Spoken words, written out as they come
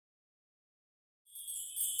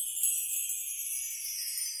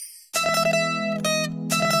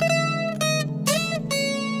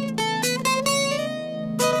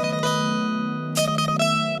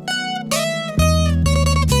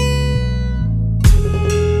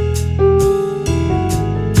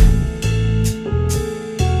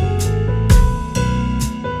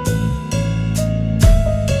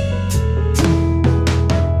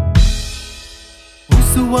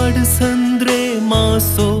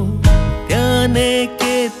जाने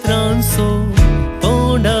के त्रांसो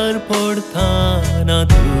तोंडार पडताना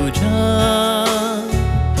तुझ्या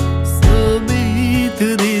सोबीत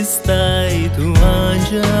दिसताय तू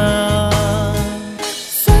माझ्या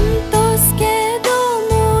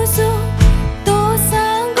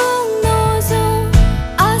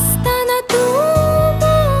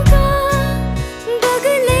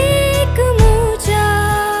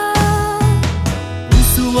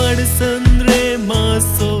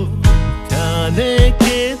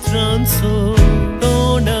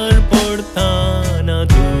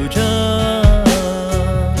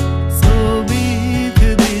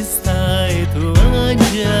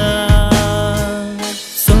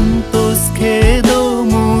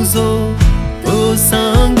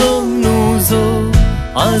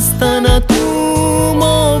असताना तू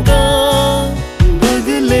मोगा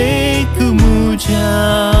बगलेक मुझ्या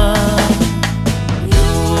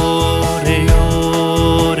यो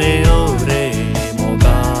रे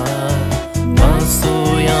मोगा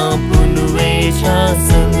मासोया पुनवेच्या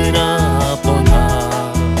संद्रा पोना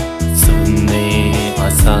सुनने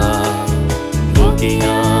असा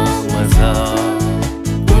बघिया मजा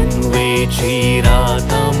पुनवेची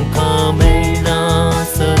रात आमका मेळना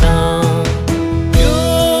सदा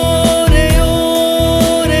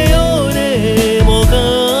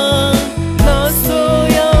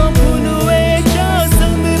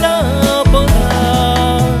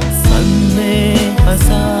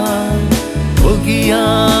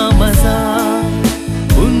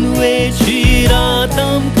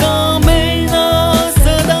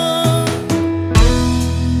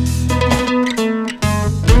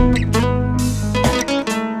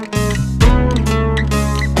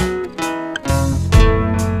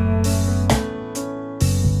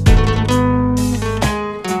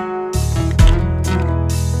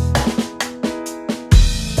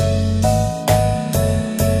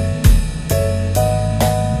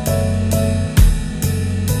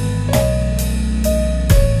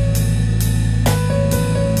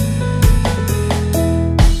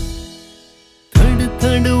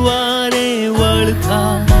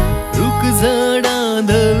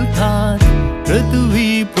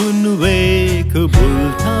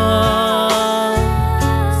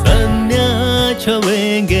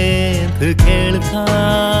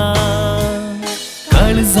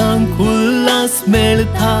काळजांक उल्हास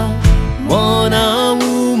मेळता मोना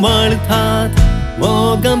उमळतात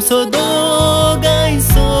मोगामचो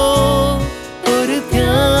दोगांयचो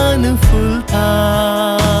परत्यान फुलता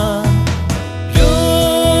यो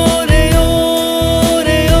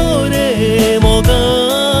रे मोगा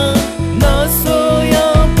नासोया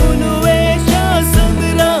पुनवेच्या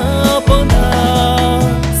संद्रा पोंदा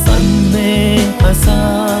सन्ने असा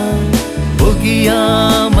बघिया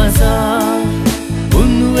मजा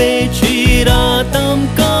पुनवेची रात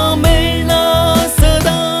आमका मेळना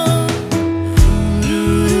सदा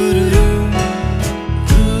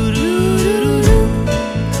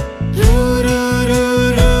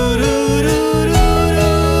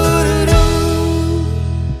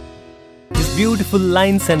These beautiful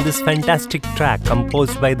lines and this fantastic track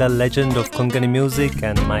composed by the legend of Konkani music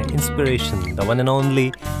and my inspiration, the one and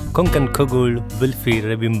only Konkan Kogul Wilfy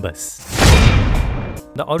Remimbus.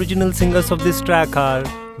 The original singers of this track are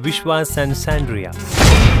Vishwas and Sandria.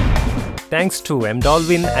 Thanks to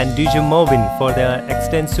Dolvin and DJ Mervin for their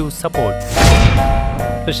extensive support.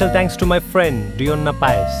 Special thanks to my friend Deyona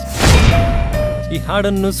Pias. ಈ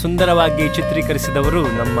ಹಾಡನ್ನು ಸುಂದರವಾಗಿ ಚಿತ್ರೀಕರಿಸಿದವರು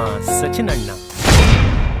ನಮ್ಮ ಸಚಿನ್ ಅಣ್ಣ.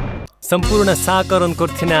 ಸಂಪೂರ್ಣ ಸಹಕಾರವನ್ನು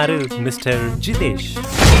ಕೊಡ್ತಿದ್ದಾರೆ mister Jitesh.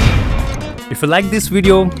 If you like this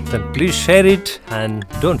video, then please share it and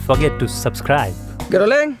don't forget to subscribe. Get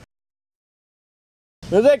rolling.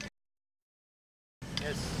 Music.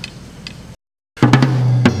 Yes.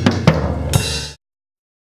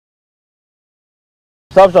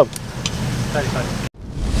 Stop. Sorry.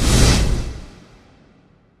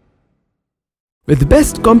 With the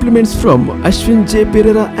best compliments from Ashwin J.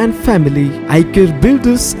 Pereira and family, ICARE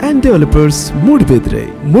Builders and Developers, Moodbidri.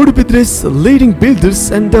 Moodbidri's leading builders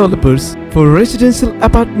and developers for residential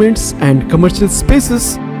apartments and commercial spaces.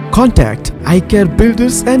 Contact ICARE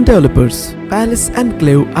Builders and Developers, Palace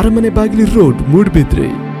Enclave, Aramane Bagli Road, Moodbidri.